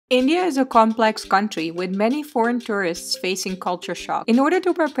India is a complex country with many foreign tourists facing culture shock. In order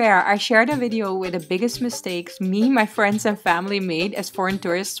to prepare, I shared a video with the biggest mistakes me, my friends, and family made as foreign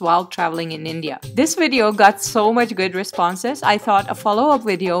tourists while traveling in India. This video got so much good responses, I thought a follow-up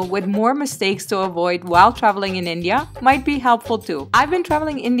video with more mistakes to avoid while traveling in India might be helpful too. I've been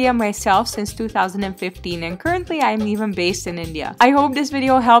traveling India myself since 2015 and currently I'm even based in India. I hope this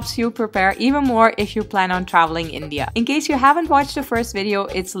video helps you prepare even more if you plan on traveling India. In case you haven't watched the first video,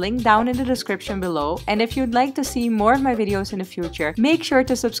 it's linked down in the description below, and if you'd like to see more of my videos in the future, make sure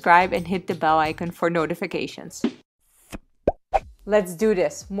to subscribe and hit the bell icon for notifications. Let's do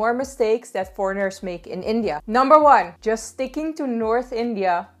this. More mistakes that foreigners make in India. Number 1, just sticking to North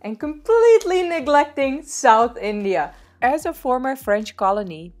India and completely neglecting South India. As a former French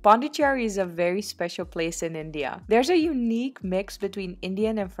colony, Pondicherry is a very special place in India. There's a unique mix between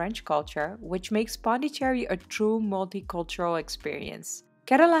Indian and French culture, which makes Pondicherry a true multicultural experience.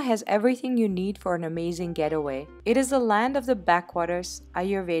 Kerala has everything you need for an amazing getaway. It is the land of the backwaters,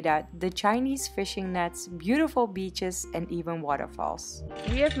 Ayurveda, the Chinese fishing nets, beautiful beaches, and even waterfalls.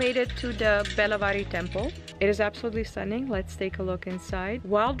 We have made it to the Belavari temple. It is absolutely stunning. Let's take a look inside.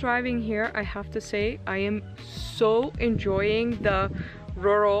 While driving here, I have to say I am so enjoying the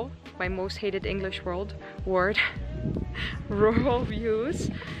rural, my most hated English word, rural views.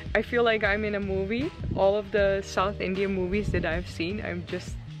 I feel like I'm in a movie. All of the South Indian movies that I've seen, I'm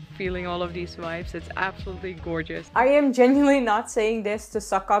just feeling all of these vibes. It's absolutely gorgeous. I am genuinely not saying this to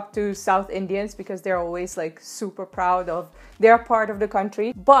suck up to South Indians because they're always like super proud of their part of the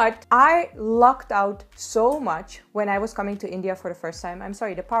country. But I lucked out so much when I was coming to India for the first time. I'm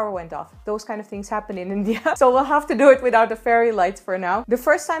sorry, the power went off. Those kind of things happen in India. So we'll have to do it without the fairy lights for now. The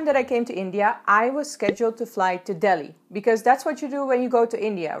first time that I came to India, I was scheduled to fly to Delhi because that's what you do when you go to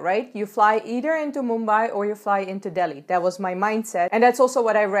India, right? You fly either into Mumbai or you fly into Delhi. That was my mindset. And that's also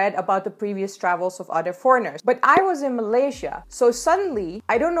what I read about the previous travels of other foreigners. But I was in Malaysia. So suddenly,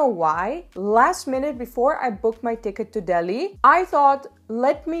 I don't know why, last minute before I booked my ticket to Delhi, I thought,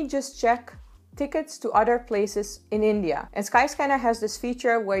 let me just check tickets to other places in India. And Skyscanner has this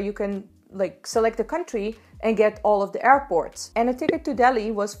feature where you can like select a country and get all of the airports. And a ticket to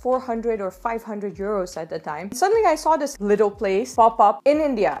Delhi was 400 or 500 euros at the time. Suddenly I saw this little place pop up in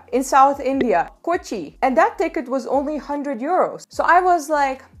India, in South India, Kochi. And that ticket was only 100 euros. So I was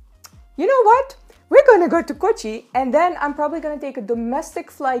like, you know what? We're gonna go to Kochi and then I'm probably gonna take a domestic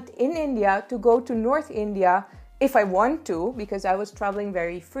flight in India to go to North India if I want to, because I was traveling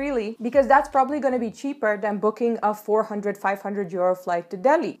very freely, because that's probably going to be cheaper than booking a 400, 500 euro flight to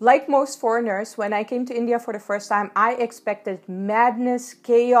Delhi. Like most foreigners, when I came to India for the first time, I expected madness,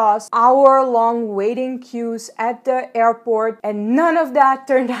 chaos, hour-long waiting queues at the airport, and none of that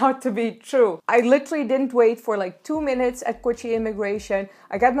turned out to be true. I literally didn't wait for like 2 minutes at Kochi immigration.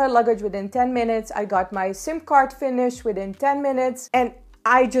 I got my luggage within 10 minutes. I got my SIM card finished within 10 minutes, and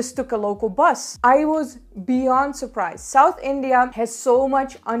I just took a local bus. I was beyond surprised. South India has so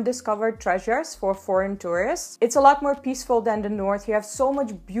much undiscovered treasures for foreign tourists. It's a lot more peaceful than the north. You have so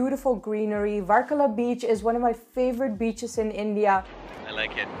much beautiful greenery. Varkala beach is one of my favorite beaches in India. I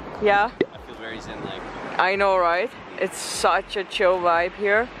like it. Yeah? I feel very zen-like. I know, right? It's such a chill vibe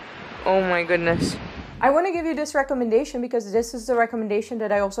here. Oh my goodness. I want to give you this recommendation because this is the recommendation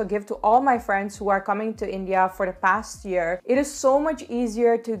that I also give to all my friends who are coming to India for the past year. It is so much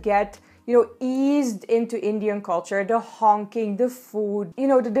easier to get, eased into Indian culture, the honking, the food,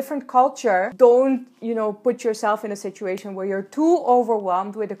 the different culture. Don't, put yourself in a situation where you're too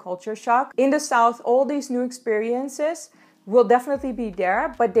overwhelmed with the culture shock. In the South, all these new experiences will definitely be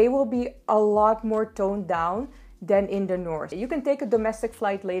there, but they will be a lot more toned down than in the north. You can take a domestic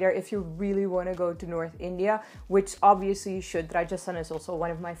flight later if you really want to go to North India, which obviously you should. Rajasthan is also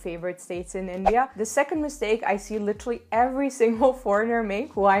one of my favorite states in India. The second mistake I see literally every single foreigner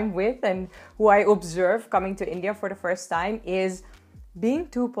make who I'm with and who I observe coming to India for the first time is being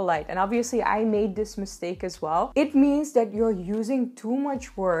too polite. And obviously I made this mistake as well. It means that you're using too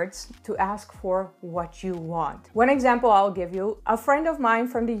much words to ask for what you want. One example I'll give you, a friend of mine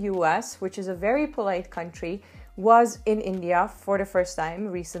from the US, which is a very polite country, was in India for the first time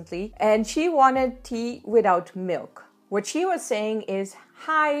recently, and she wanted tea without milk. What she was saying is,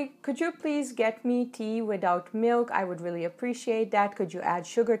 hi, could you please get me tea without milk? I would really appreciate that. Could you add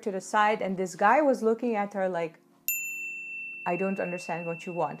sugar to the side? And this guy was looking at her like, I don't understand what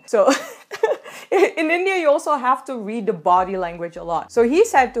you want. So In India, you also have to read the body language a lot. So he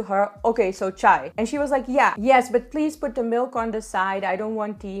said to her, okay, so chai. And she was like, yeah, yes, but please put the milk on the side. I don't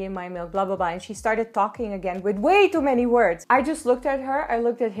want tea in my milk, blah, blah, blah. And she started talking again with way too many words. I just looked at her, I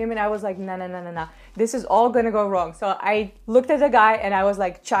looked at him, and I was like, no, no, no, no, no. This is all gonna go wrong. So I looked at the guy and I was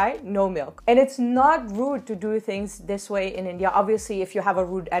like, chai, no milk. And it's not rude to do things this way in India. Obviously, if you have a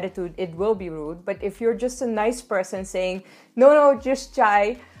rude attitude, it will be rude. But if you're just a nice person saying, no, no, just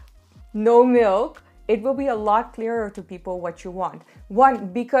chai, no milk, it will be a lot clearer to people what you want.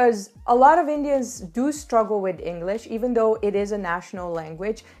 One, because a lot of Indians do struggle with English, even though it is a national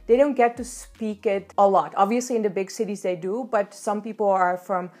language. They don't get to speak it a lot. Obviously, in the big cities they do, but some people are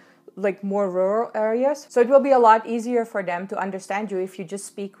from like more rural areas. So it will be a lot easier for them to understand you if you just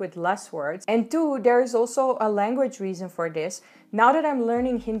speak with less words. And two, there is also a language reason for this. Now that I'm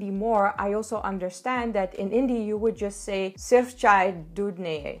learning Hindi more, I also understand that in India you would just say sirf chai doodh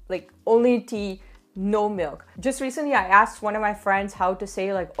nahi hai, like only tea, no milk. Just recently I asked one of my friends how to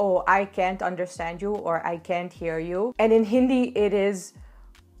say like, oh, I can't understand you or I can't hear you. And in Hindi it is,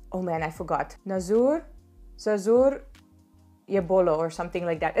 oh man, I forgot. Nazur, Zazur, ye bolo or something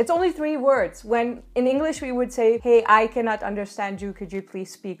like that. It's only 3 words. When in English we would say, hey, I cannot understand you. Could you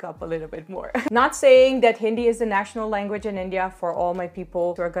please speak up a little bit more? Not saying that Hindi is the national language in India for all my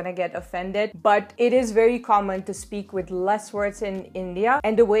people who are gonna get offended, but it is very common to speak with less words in India.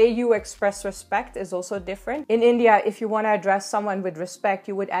 And the way you express respect is also different. In India, if you want to address someone with respect,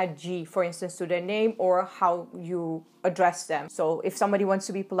 you would add G, for instance, to their name or how you address them. So if somebody wants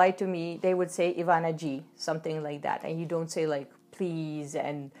to be polite to me, they would say Ivana G, something like that. And you don't say like please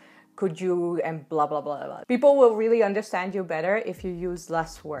and could you and blah, blah, blah, blah. People will really understand you better if you use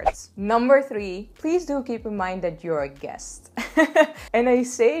less words. Number 3, please do keep in mind that you're a guest. And I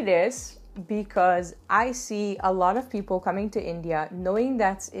say this because I see a lot of people coming to India knowing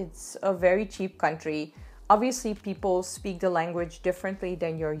that it's a very cheap country. Obviously, people speak the language differently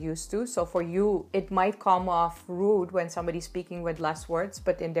than you're used to. So for you, it might come off rude when somebody's speaking with less words,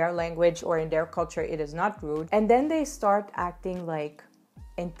 but in their language or in their culture, it is not rude. And then they start acting like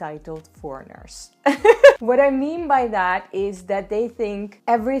entitled foreigners. What I mean by that is that they think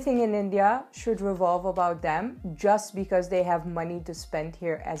everything in India should revolve about them just because they have money to spend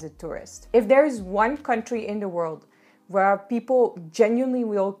here as a tourist. If there is one country in the world where people genuinely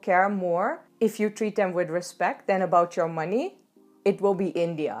will care more if you treat them with respect than about your money, it will be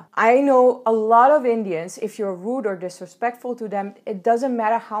India. I know a lot of Indians, if you're rude or disrespectful to them, it doesn't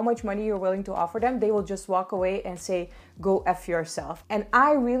matter how much money you're willing to offer them, they will just walk away and say, go F yourself. And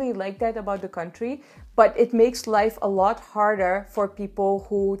I really like that about the country, but it makes life a lot harder for people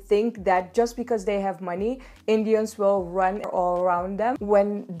who think that just because they have money, Indians will run all around them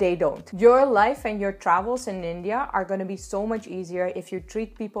when they don't. Your life and your travels in India are going to be so much easier if you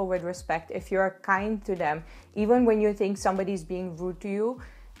treat people with respect, if you're kind to them, even when you think somebody's being rude to you.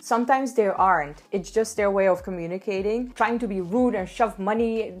 Sometimes they aren't. It's just their way of communicating. Trying to be rude and shove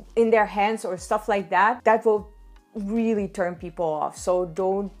money in their hands or stuff like that, that will really turn people off. So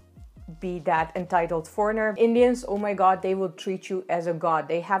don't be that entitled foreigner. Indians, oh my god, they will treat you as a god.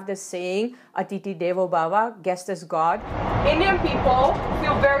 They have this saying, Atiti Devo Bhava, guest is God. Indian people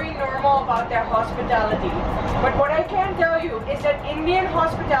feel very normal about their hospitality. But what I can tell you is that Indian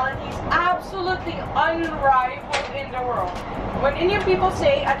hospitality is absolutely unrivaled in the world. When Indian people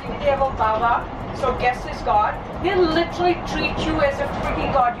say Atiti Devo Bhava, so guest is God, they literally treat you as a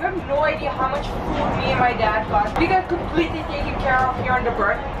freaking god. You have no idea how much food me and my dad got. We got completely taken care of here on the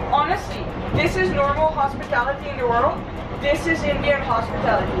birth. Honestly, this is normal hospitality in the world. This is Indian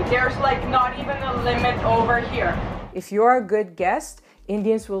hospitality. There's like not even a limit over here. If you're a good guest,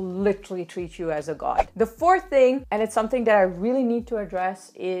 Indians will literally treat you as a god. The 4th thing, and it's something that I really need to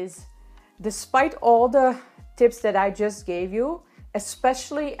address, is despite all the tips that I just gave you,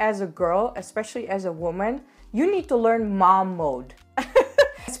 especially as a girl, especially as a woman, you need to learn mom mode.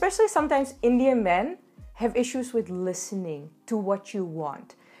 Especially sometimes Indian men have issues with listening to what you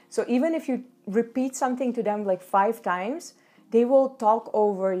want. So even if you repeat something to them like 5 times, they will talk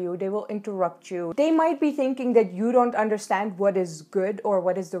over you, they will interrupt you. They might be thinking that you don't understand what is good or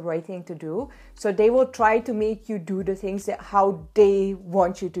what is the right thing to do. So they will try to make you do the things that how they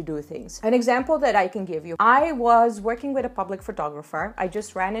want you to do things. An example that I can give you. I was working with a public photographer. I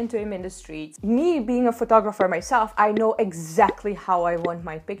just ran into him in the streets. Me being a photographer myself, I know exactly how I want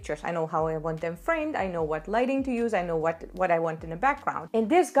my pictures. I know how I want them framed. I know what lighting to use. I know what I want in the background. And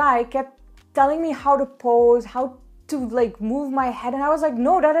this guy kept telling me how to pose, how to like move my head, and I was like,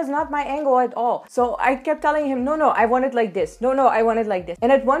 no, that is not my angle at all. So I kept telling him, no, I want it like this. No, I want it like this.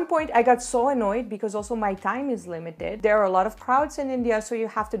 And at one point I got so annoyed because also my time is limited. There are a lot of crowds in India, so you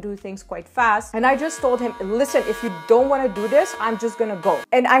have to do things quite fast. And I just told him, listen, if you don't want to do this, I'm just gonna go.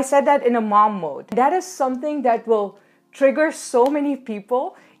 And I said that in a mom mode. That is something that will trigger so many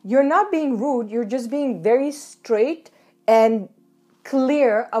people. You're not being rude, you're just being very straight and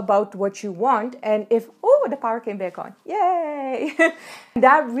clear about what you want. And if, oh, the power came back on, yay.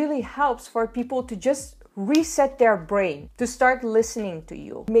 That really helps for people to just reset their brain, to start listening to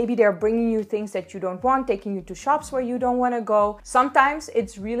you. Maybe they're bringing you things that you don't want, taking you to shops where you don't want to go. Sometimes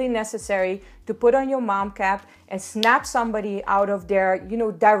it's really necessary to put on your mom cap and snap somebody out of their,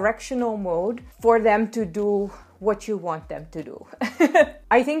 directional mode for them to do what you want them to do.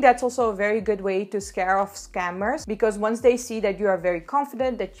 I think that's also a very good way to scare off scammers, because once they see that you are very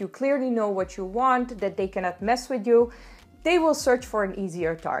confident, that you clearly know what you want, that they cannot mess with you, they will search for an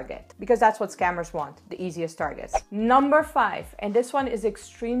easier target, because that's what scammers want, the easiest targets. Number 5, and this one is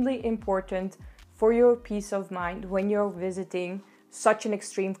extremely important for your peace of mind when you're visiting such an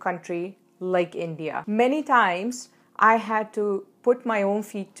extreme country like India. Many times I had to put my own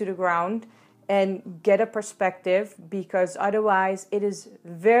feet to the ground and get a perspective, because otherwise it is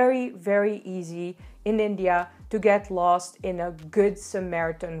very, very easy in India to get lost in a good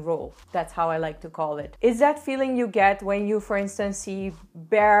Samaritan role. That's how I like to call it. It's that feeling you get when you, for instance, see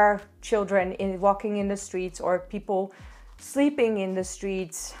bare children walking in the streets, or people sleeping in the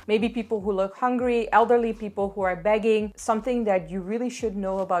streets, maybe people who look hungry, elderly people who are begging. Something that you really should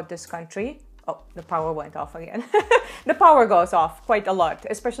know about this country. Oh, the power went off again. The power goes off quite a lot,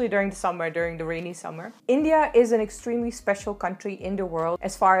 especially during the summer, during the rainy summer. India is an extremely special country in the world,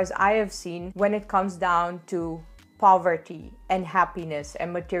 as far as I have seen, when it comes down to poverty and happiness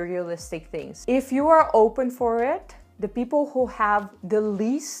and materialistic things. If you are open for it, the people who have the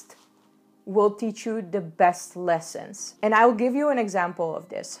least will teach you the best lessons. And I will give you an example of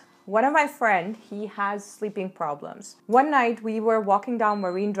this. One of my friends, he has sleeping problems. One night we were walking down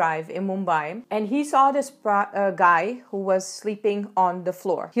Marine Drive in Mumbai, and he saw this guy who was sleeping on the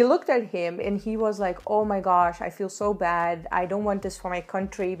floor. He looked at him and he was like, oh my gosh, I feel so bad. I don't want this for my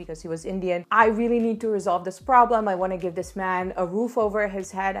country, because he was Indian. I really need to resolve this problem. I want to give this man a roof over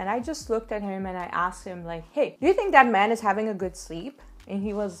his head. And I just looked at him and I asked him like, hey, do you think that man is having a good sleep? And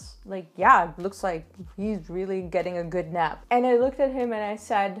he was like, yeah, it looks like he's really getting a good nap. And I looked at him and I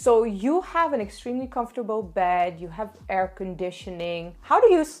said, so you have an extremely comfortable bed, you have air conditioning. How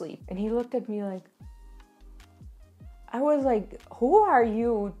do you sleep? And he looked at me like, I was like, who are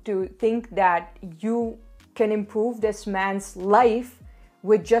you to think that you can improve this man's life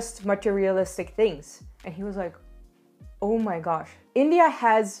with just materialistic things? And he was like, oh my gosh. India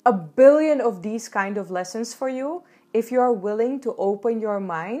has a billion of these kind of lessons for you, if you are willing to open your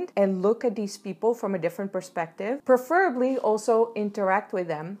mind and look at these people from a different perspective, preferably also interact with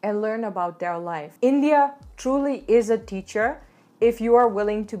them and learn about their life. India truly is a teacher if you are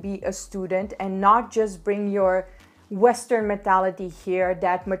willing to be a student and not just bring your Western mentality here,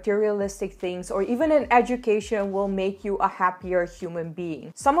 that materialistic things or even an education will make you a happier human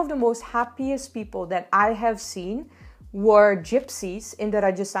being. Some of the most happiest people that I have seen were gypsies in the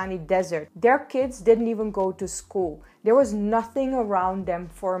Rajasthani desert. Their kids didn't even go to school. There was nothing around them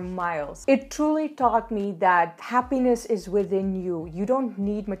for miles. It truly taught me that happiness is within you. You don't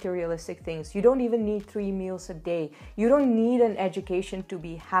need materialistic things. You don't even need 3 meals a day. You don't need an education to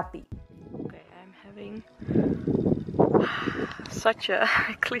be happy. Okay, I'm having such a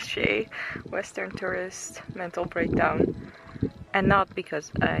cliche Western tourist mental breakdown. And not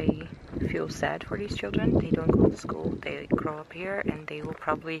because I feel sad for these children. They don't go to school. They grow up here and they will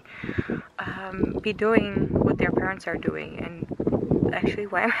probably be doing what their parents are doing. And actually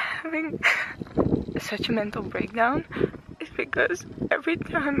why I'm having such a mental breakdown is because every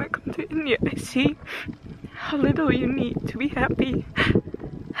time I come to India, I see how little you need to be happy.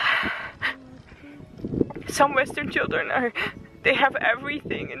 Some Western children they have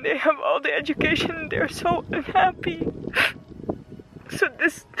everything and they have all the education and they're so unhappy. So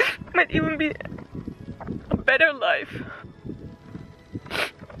this might even be a better life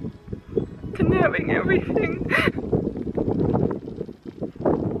than having everything.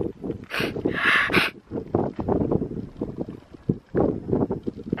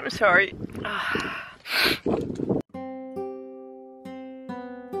 I'm sorry.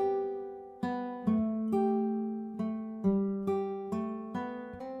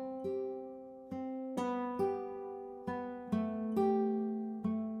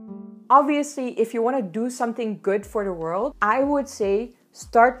 Obviously, if you want to do something good for the world, I would say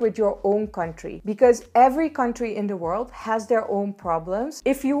start with your own country, because every country in the world has their own problems.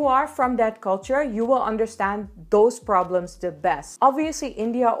 If you are from that culture, you will understand those problems the best. Obviously,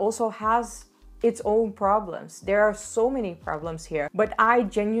 India also has its own problems. There are so many problems here, but I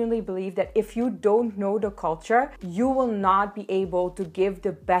genuinely believe that if you don't know the culture, you will not be able to give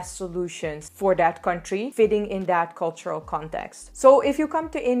the best solutions for that country fitting in that cultural context. So if you come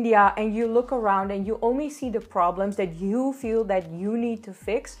to India and you look around and you only see the problems that you feel that you need to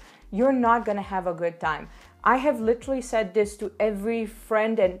fix, you're not gonna have a good time. I have literally said this to every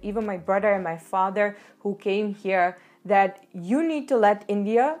friend and even my brother and my father who came here, that you need to let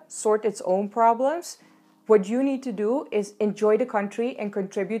India sort its own problems. What you need to do is enjoy the country and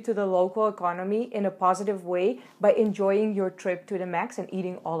contribute to the local economy in a positive way by enjoying your trip to the max and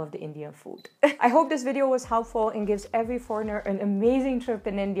eating all of the Indian food. I hope this video was helpful and gives every foreigner an amazing trip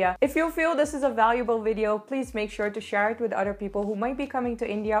in India. If you feel this is a valuable video, please make sure to share it with other people who might be coming to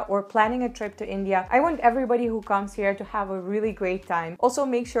India or planning a trip to India. I want everybody who comes here to have a really great time. Also,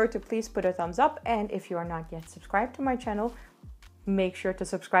 make sure to please put a thumbs up, and if you are not yet subscribed to my channel, make sure to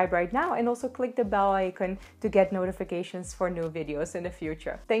subscribe right now and also click the bell icon to get notifications for new videos in the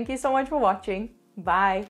future. Thank you so much for watching. Bye!